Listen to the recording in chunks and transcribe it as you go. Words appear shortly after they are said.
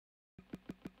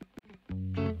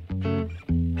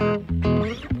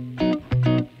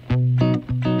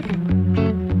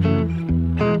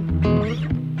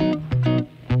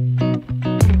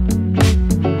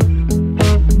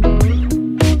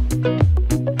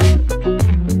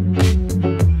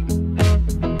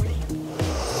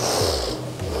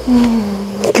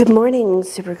Morning,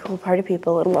 super cool party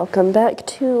people, and welcome back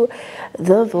to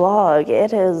the vlog.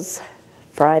 It is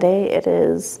Friday. It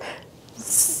is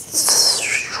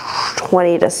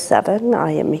 20 to 7.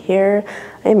 I am here.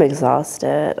 I am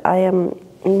exhausted. I am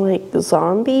like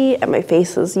zombie, and my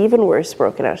face is even worse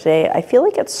broken out today. I feel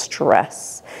like it's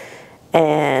stress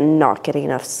and not getting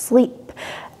enough sleep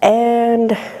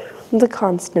and the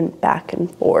constant back and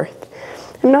forth.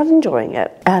 I'm not enjoying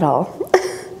it at all.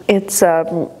 It's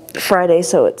Friday,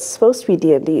 so it's supposed to be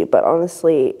D&D, but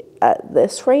honestly, at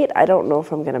this rate, I don't know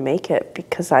if I'm gonna make it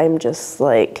because I'm just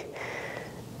like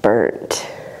burnt.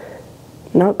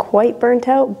 Not quite burnt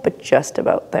out, but just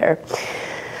about there.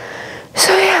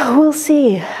 So yeah, we'll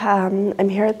see. I'm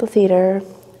here at the theater.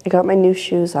 I got my new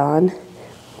shoes on.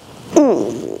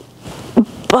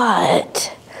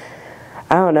 But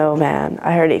I don't know, man.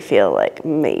 I already feel like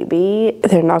maybe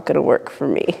they're not gonna work for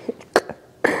me.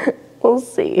 We'll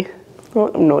see.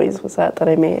 What noise was that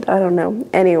I made? I don't know.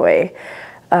 Anyway,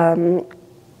 I'm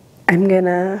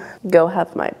gonna go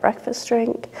have my breakfast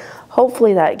drink.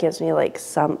 Hopefully that gives me like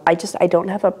some, I don't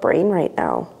have a brain right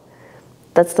now.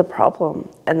 That's the problem.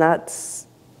 And that's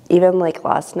even like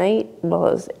last night while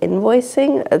I was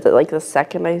invoicing, like the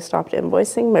second I stopped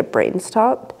invoicing, my brain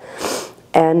stopped.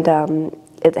 And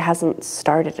it hasn't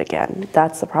started again.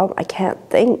 That's the problem. I can't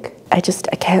think. I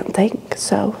can't think.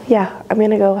 So yeah, I'm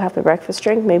gonna go have the breakfast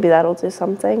drink. Maybe that'll do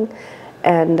something.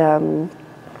 And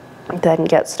then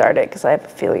get started because I have a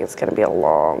feeling it's gonna be a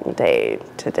long day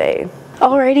today.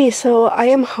 Alrighty, so I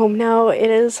am home now. It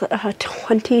is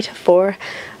 20 to 4.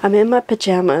 I'm in my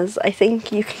pajamas. I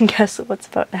think you can guess what's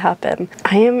about to happen.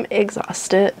 I am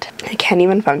exhausted. I can't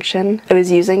even function. I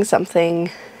was using something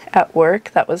at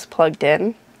work that was plugged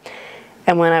in.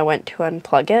 And when I went to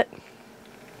unplug it,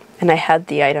 and I had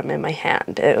the item in my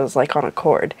hand, it was like on a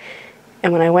cord.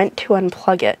 And when I went to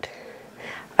unplug it,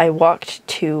 I walked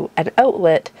to an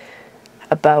outlet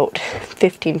about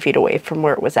 15 feet away from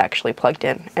where it was actually plugged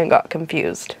in and got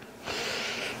confused.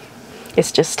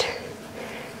 It's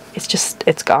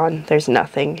gone. There's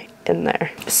nothing in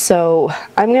there. So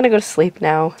I'm gonna go to sleep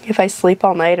now. If I sleep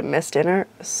all night and miss dinner,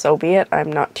 so be it.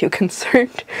 I'm not too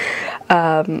concerned.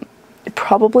 It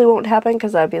probably won't happen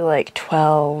because that'd be like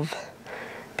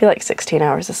 16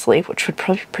 hours of sleep, which would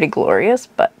probably be pretty glorious,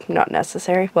 but not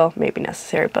necessary. Well, maybe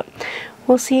necessary, but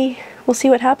we'll see. We'll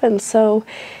see what happens. So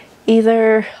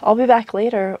either I'll be back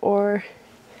later or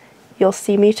you'll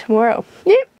see me tomorrow.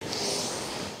 Yep.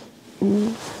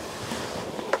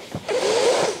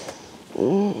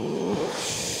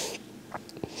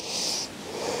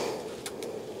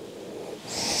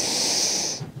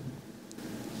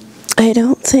 I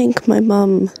don't think my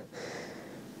mom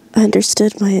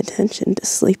understood my intention to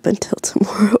sleep until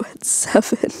tomorrow at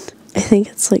 7. I think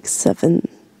it's like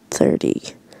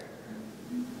 7:30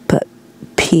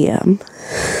 p.m.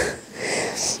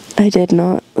 I did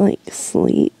not like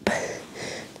sleep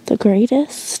the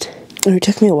greatest. It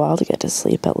took me a while to get to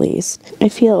sleep at least. I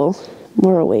feel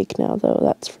more awake now though,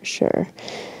 that's for sure.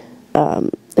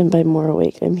 And by more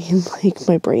awake I mean like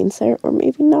my brain's there, or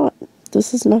maybe not.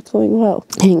 This is not going well.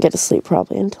 I didn't get to sleep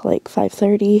probably until like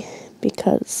 5:30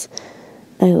 because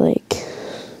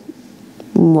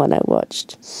when I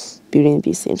watched Beauty and the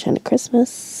Beast, The Enchanted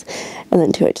Christmas, and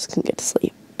then 2, I just couldn't get to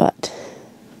sleep, but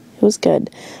it was good.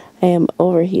 I am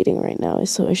overheating right now,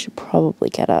 so I should probably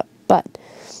get up, but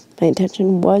my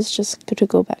intention was just to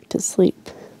go back to sleep.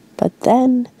 But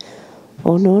then,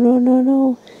 oh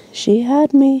no, she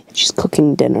had me. She's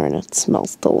cooking dinner and it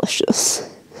smells delicious.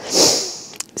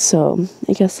 So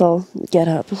I guess I'll get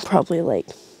up and probably like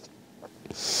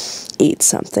eat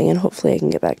something, and hopefully I can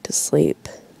get back to sleep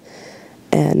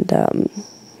and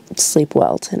sleep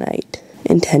well tonight.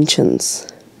 Intentions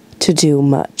to do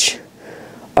much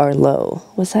are low.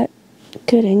 Was that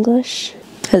good English?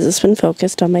 Has this been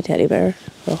focused on my teddy bear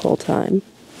the whole time?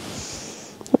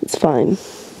 That's fine.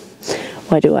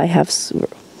 Why do I have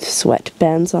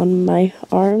sweatbands on my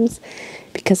arms?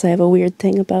 Because I have a weird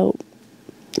thing about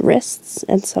wrists,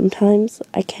 and sometimes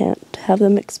I can't have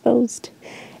them exposed.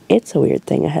 It's a weird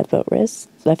thing I had about wrists.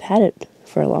 I've had it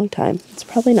for a long time. It's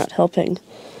probably not helping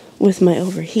with my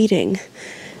overheating,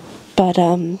 but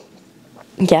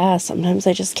yeah, sometimes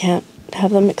I just can't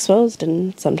have them exposed,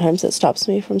 and sometimes it stops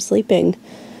me from sleeping,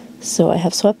 so I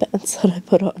have sweatbands that I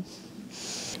put on.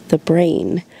 The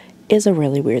brain is a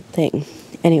really weird thing.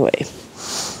 Anyway,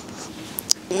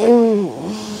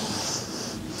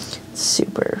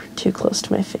 super too close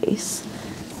to my face.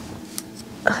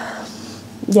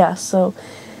 Yeah, so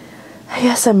I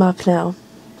guess I'm up now.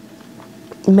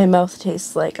 My mouth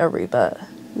tastes like Ariba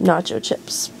nacho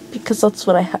chips because that's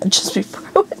what I had just before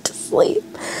I went to sleep.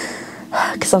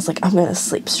 because I was like, I'm gonna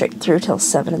sleep straight through till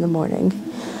 7 in the morning.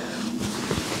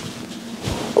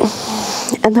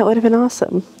 And that would have been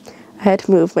awesome. I had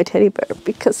to move my teddy bear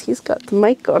because he's got the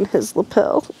mic on his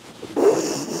lapel.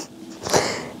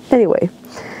 Anyway,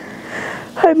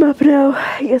 I'm up now.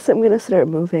 I guess I'm gonna start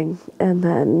moving, and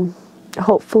then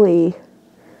hopefully,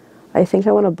 I think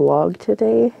I want to blog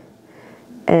today,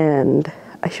 and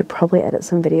I should probably edit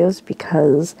some videos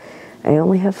because I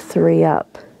only have 3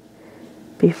 up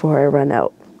before I run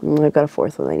out. I've got a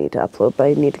 4th one I need to upload, but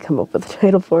I need to come up with a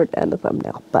title for it and a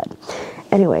thumbnail. But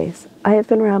anyways, I have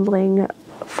been rambling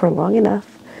for long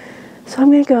enough, so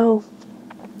I'm gonna go,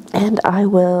 and I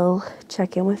will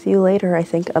check in with you later, I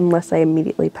think, unless I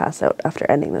immediately pass out after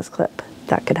ending this clip.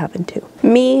 That could happen too.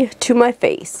 Me to my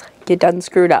face. You done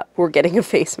screwed up. We're getting a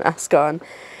face mask on.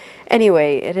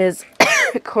 Anyway, it is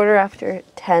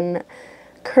 10:15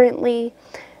 currently.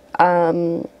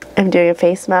 I'm doing a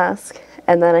face mask,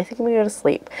 and then I think I'm gonna go to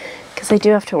sleep because I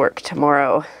do have to work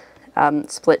tomorrow,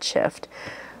 split shift,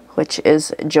 which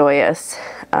is joyous.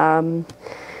 But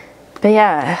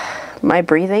yeah, my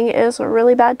breathing is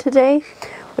really bad today,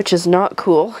 which is not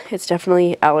cool. It's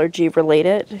definitely allergy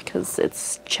related because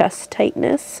it's chest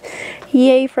tightness.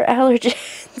 Yay for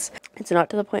allergens. It's not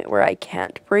to the point where I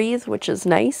can't breathe, which is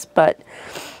nice, but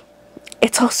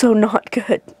it's also not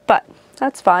good. But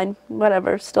that's fine,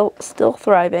 whatever, still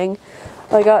thriving.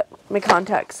 I got my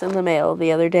contacts in the mail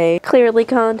the other day. Clearly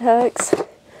contacts.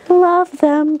 Love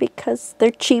them because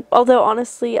they're cheap. Although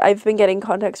honestly, I've been getting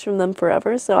contacts from them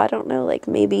forever, so I don't know, like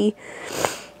maybe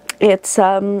it's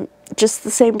just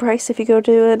the same price if you go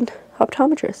to an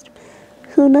optometrist.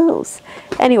 Who knows?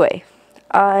 Anyway,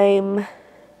 I'm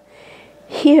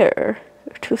here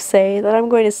to say that I'm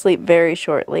going to sleep very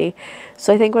shortly.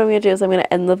 So I think what I'm going to do is I'm going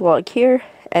to end the vlog here,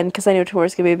 and because I know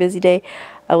tomorrow's going to be a busy day,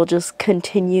 I will just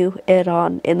continue it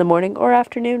on in the morning or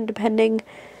afternoon, depending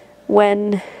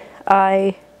when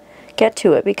I get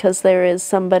to it, because there is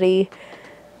somebody,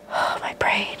 oh my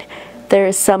brain, there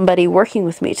is somebody working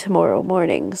with me tomorrow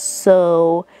morning,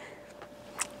 so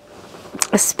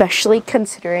especially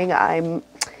considering I'm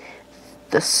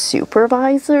the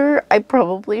supervisor, I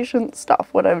probably shouldn't stop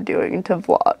what I'm doing to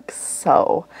vlog,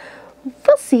 so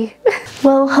we'll see.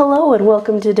 Well, hello and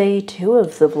welcome to day 2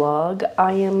 of the vlog.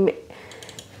 I am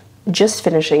just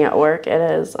finishing at work. It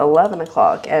is 11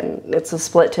 o'clock and it's a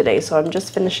split today, so I'm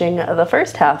just finishing the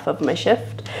first half of my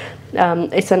shift.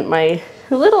 I sent my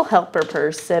little helper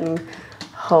person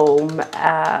home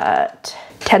at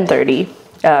 10:30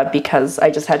 because I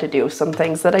just had to do some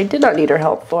things that I did not need her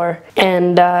help for.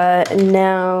 And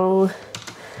now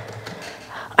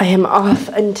I am off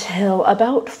until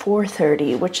about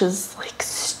 4:30, which is like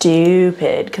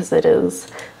stupid because it is,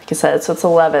 like I said, so it's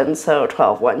 11, so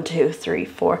 12, 1, 2, 3,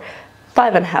 4,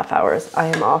 5.5 hours I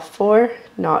am off for.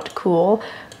 Not cool,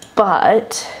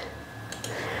 but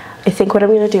I think what I'm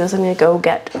going to do is I'm going to go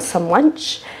get some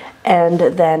lunch, and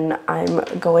then I'm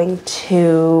going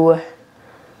to,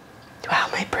 wow,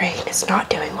 my brain is not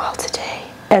doing well today.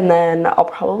 And then I'll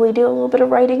probably do a little bit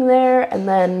of writing there, and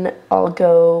then I'll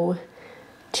go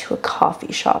to a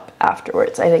coffee shop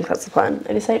afterwards. I think that's the plan.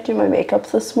 I decided to do my makeup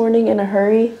this morning in a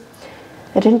hurry.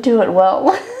 I didn't do it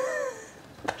well,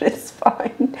 but it's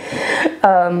fine.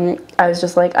 I was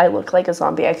just like, I look like a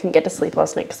zombie. I couldn't get to sleep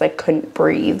last night because I couldn't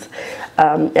breathe,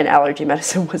 and allergy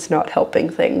medicine was not helping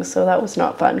things, so that was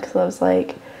not fun because I was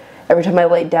like, every time I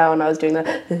laid down I was doing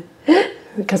that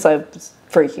because I was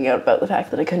freaking out about the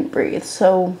fact that I couldn't breathe.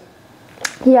 So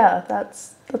yeah,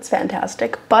 that's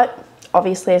fantastic. But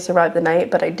obviously I survived the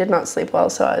night, but I did not sleep well,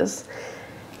 so I was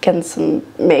getting some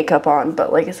makeup on,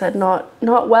 but like I said, not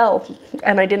well,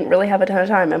 and I didn't really have a ton of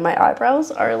time, and my eyebrows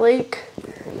are like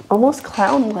almost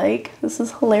clown-like. This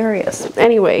is hilarious.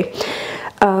 Anyway,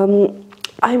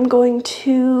 I'm going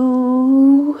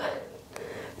to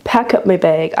pack up my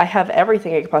bag. I have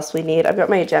everything I could possibly need. I've got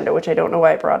my agenda, which I don't know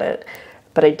why I brought it,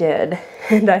 but I did,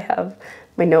 and I have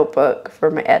my notebook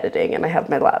for my editing, and I have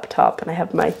my laptop, and I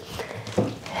have my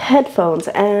headphones,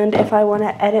 and if I want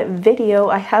to edit video,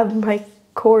 I have my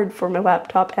cord for my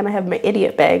laptop, and I have my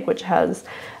idiot bag, which has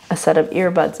a set of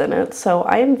earbuds in it. So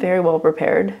I am very well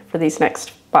prepared for these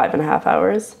next 5.5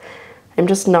 hours. I'm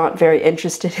just not very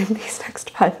interested in these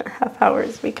next 5.5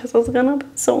 hours because it's gonna be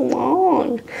so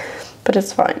long, but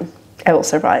it's fine. I will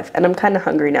survive, and I'm kind of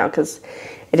hungry now because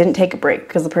I didn't take a break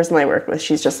because the person I work with,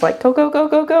 she's just like, go, go, go,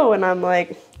 go, go, and I'm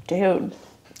like, dude,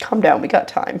 calm down, we got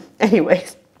time.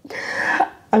 Anyways,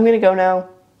 I'm gonna go now.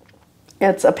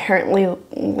 It's apparently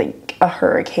like a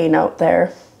hurricane out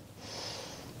there,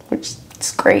 which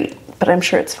is great, but I'm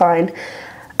sure it's fine.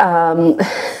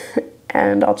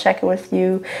 and I'll check in with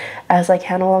you as I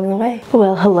can along the way.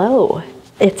 Well, hello.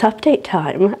 It's update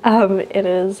time. It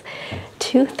is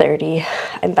 2:30.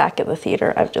 I'm back at the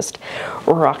theater. I've just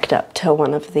rocked up to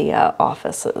one of the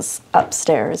offices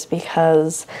upstairs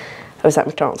because I was at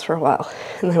McDonald's for a while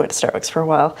and then I went to Starbucks for a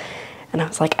while, and I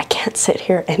was like, I can't sit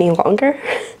here any longer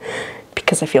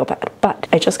because I feel bad. But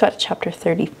I just got to chapter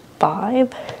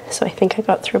 35, so I think I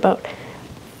got through about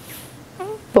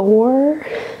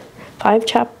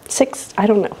 6, I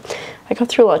don't know. I got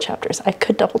through a lot of chapters. I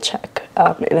could double check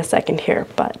in a second here,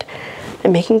 but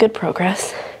I'm making good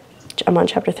progress. I'm on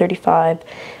chapter 35.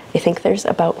 I think there's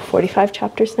about 45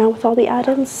 chapters now with all the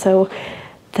add-ins, so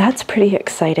that's pretty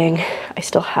exciting. I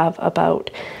still have about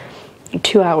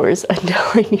 2 hours until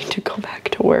I need to go back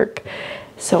to work,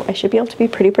 so I should be able to be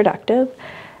pretty productive,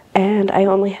 and I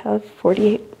only have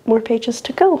 48 more pages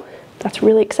to go. That's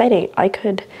really exciting. I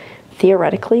could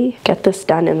theoretically get this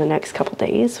done in the next couple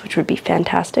days, which would be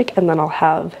fantastic, and then I'll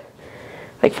have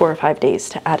like 4 or 5 days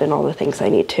to add in all the things I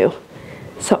need to.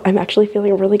 So I'm actually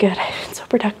feeling really good. I've been so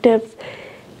productive.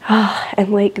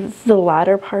 And like the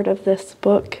latter part of this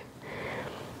book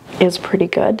is pretty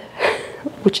good,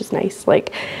 which is nice.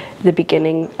 Like the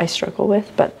beginning I struggle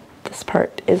with, but this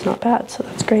part is not bad, so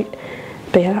that's great.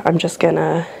 But yeah, I'm just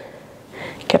gonna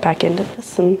get back into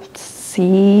this and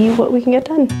see what we can get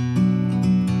done.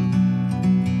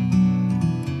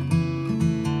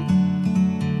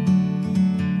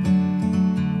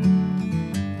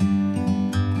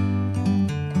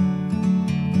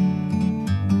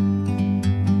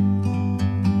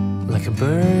 Like a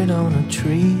bird on a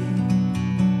tree,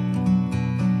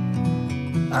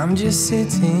 I'm just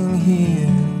sitting here.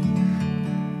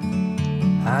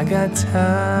 I got time,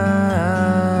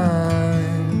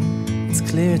 it's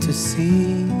clear to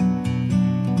see.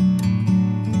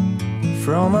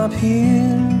 From up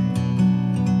here,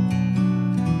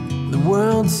 the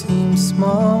world seems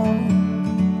small.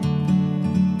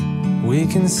 We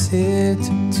can sit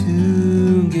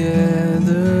together.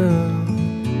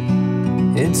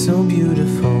 It's so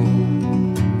beautiful,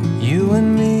 you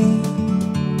and me.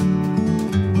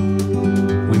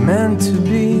 We meant to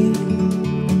be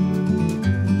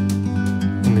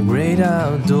in the great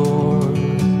outdoors,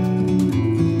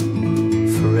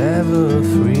 forever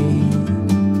free.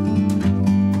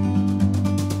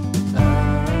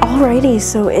 Alrighty,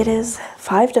 so it is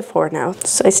 5 to 4 now.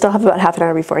 So I still have about half an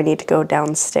hour before I need to go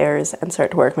downstairs and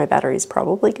start to work. My battery's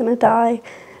probably gonna die.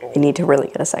 I need to really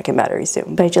get a second battery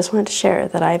soon. But I just wanted to share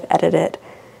that I've edited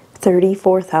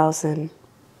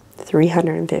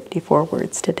 34,354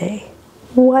 words today.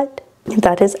 What?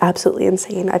 That is absolutely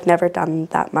insane. I've never done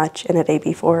that much in a day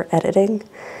before editing.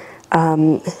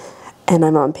 And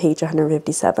I'm on page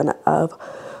 157 of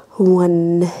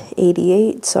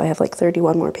 188, so I have like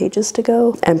 31 more pages to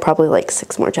go and probably like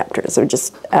 6 more chapters. I'm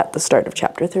just at the start of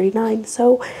chapter 39,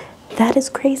 so that is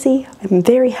crazy. I'm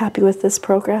very happy with this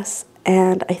progress,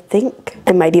 and I think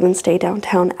I might even stay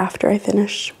downtown after I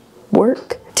finish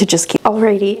work to just keep.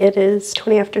 Alrighty, it is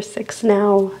 20 after 6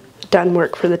 now. Done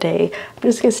work for the day. I'm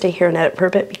just gonna stay here and edit for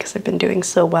a bit because I've been doing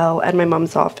so well, and my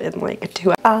mom's off in like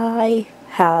 2 hours. I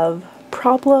have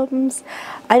problems.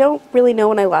 I don't really know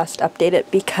when I last updated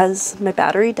it because my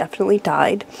battery definitely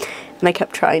died, and I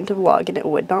kept trying to vlog and it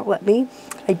would not let me.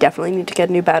 I definitely need to get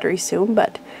a new battery soon,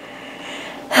 but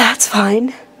that's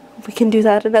fine. We can do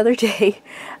that another day.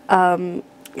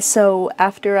 So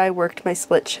after I worked my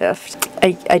split shift,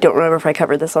 I don't remember if I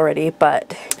covered this already,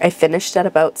 but I finished at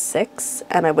about 6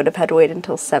 and I would have had to wait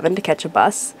until 7 to catch a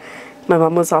bus. My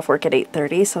mom was off work at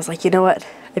 8:30, so I was like, you know what?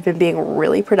 I've been being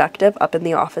really productive up in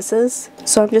the offices,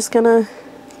 so I'm just gonna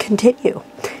continue.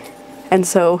 And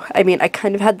so, I mean, I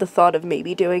kind of had the thought of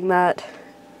maybe doing that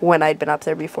when I'd been up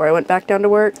there before I went back down to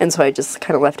work, and so I just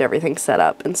kind of left everything set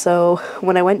up. And so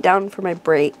when I went down for my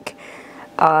break,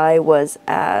 I was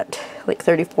at like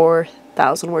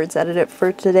 34,000 words edited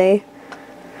for today.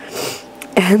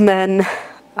 And then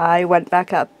I went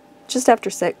back up just after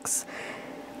 6,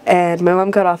 and my mom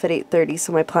got off at 8:30,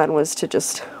 so my plan was to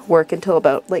just work until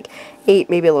about like 8,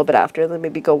 maybe a little bit after, then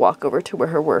maybe go walk over to where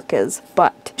her work is.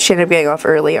 But she ended up getting off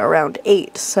early around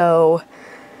 8, so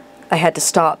I had to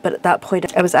stop. But at that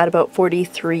point I was at about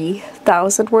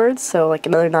 43,000 words, so like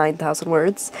another 9,000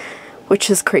 words, which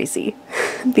is crazy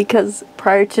because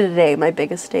prior to today my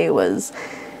biggest day was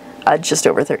just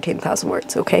over 13,000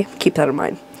 words, okay? Keep that in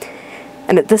mind.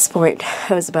 And at this point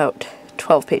I was about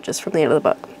 12 pages from the end of the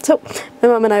book. So my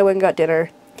mom and I went and got dinner.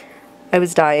 I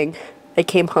was dying. I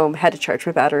came home, had to charge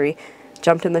my battery,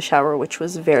 jumped in the shower, which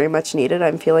was very much needed.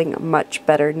 I'm feeling much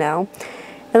better now.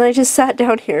 And I just sat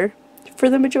down here for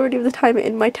the majority of the time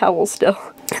in my towel still.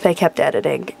 And I kept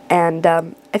editing, and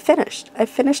I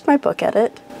finished my book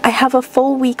edit. I have a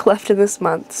full week left in this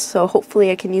month, so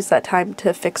hopefully I can use that time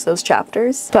to fix those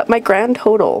chapters. But my grand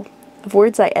total of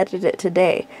words I edited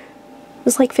today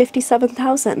was like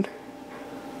 57,000.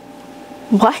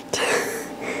 What?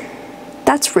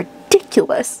 That's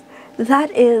ridiculous. That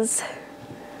is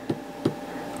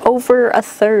over a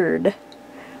third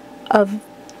of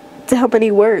how many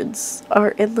words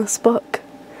are in this book.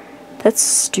 That's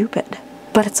stupid.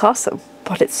 But it's awesome.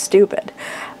 But it's stupid.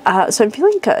 So I'm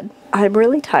feeling good. I'm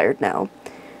really tired now.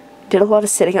 Did a lot of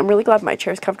sitting. I'm really glad my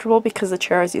chair is comfortable because the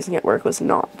chair I was using at work was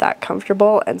not that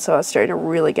comfortable, and so I was starting to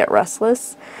really get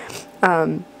restless.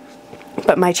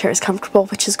 But my chair is comfortable,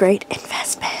 which is great.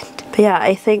 Investment. But yeah,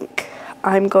 I think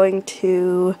I'm going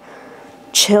to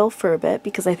chill for a bit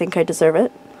because I think I deserve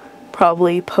it.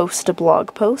 Probably post a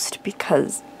blog post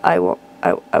because I want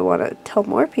to tell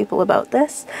more people about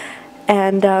this.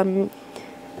 And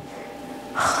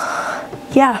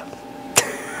yeah.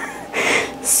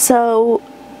 So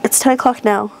it's 10 o'clock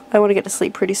now. I want to get to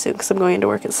sleep pretty soon because I'm going into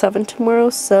work at 7 tomorrow.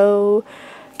 So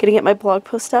gonna get my blog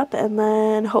post up, and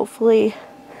then hopefully,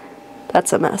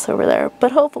 that's a mess over there,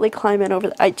 but hopefully climb in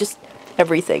over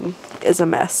everything is a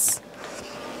mess.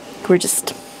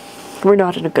 We're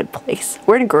not in a good place.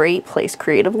 We're in a great place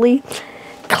creatively.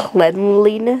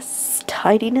 Cleanliness,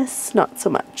 tidiness, not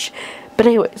so much. But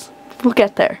anyways, we'll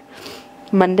get there.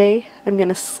 Monday, I'm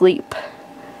gonna sleep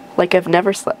like I've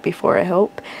never slept before, I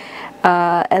hope.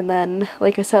 And then,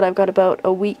 like I said, I've got about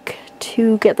a week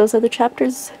to get those other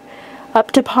chapters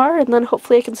up to par, and then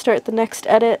hopefully I can start the next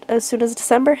edit as soon as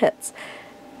December hits.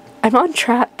 I'm on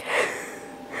track.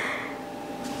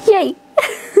 Yay!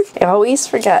 I always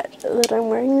forget that I'm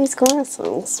wearing these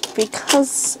glasses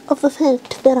because of the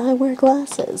fact that I wear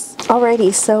glasses.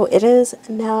 Alrighty, so it is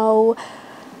now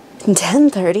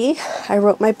 10:30. I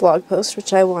wrote my blog post,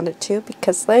 which I wanted to,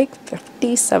 because like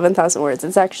 57,000 words.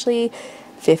 It's actually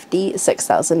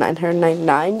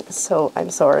 56,999, so I'm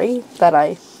sorry that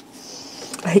I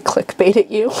clickbaited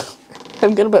you.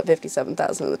 I'm gonna put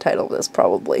 57,000 in the title of this,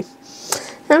 probably.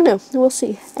 I don't know, we'll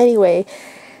see. Anyway,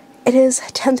 it is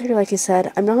 10:30 like I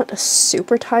said. I'm not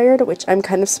super tired, which I'm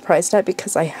kind of surprised at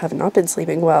because I have not been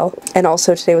sleeping well. And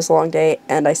also today was a long day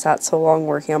and I sat so long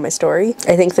working on my story.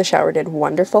 I think the shower did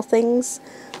wonderful things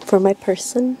for my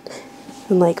person.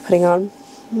 And like putting on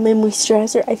my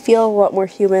moisturizer, I feel a lot more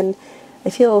human. I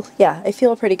feel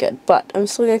pretty good, but I'm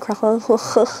still gonna crackle.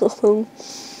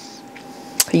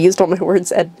 I used all my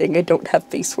words editing. I don't have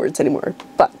face words anymore,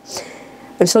 but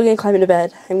I'm still gonna climb into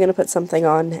bed. I'm gonna put something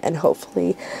on and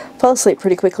hopefully fall asleep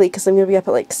pretty quickly because I'm gonna be up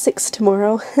at like 6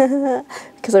 tomorrow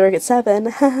because I work at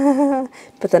 7.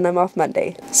 But then I'm off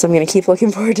Monday, so I'm gonna keep looking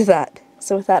forward to that.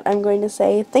 So with that, I'm going to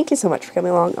say thank you so much for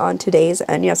coming along on today's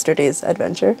and yesterday's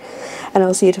adventure, and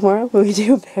I'll see you tomorrow when we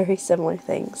do very similar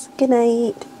things. Good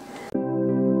night.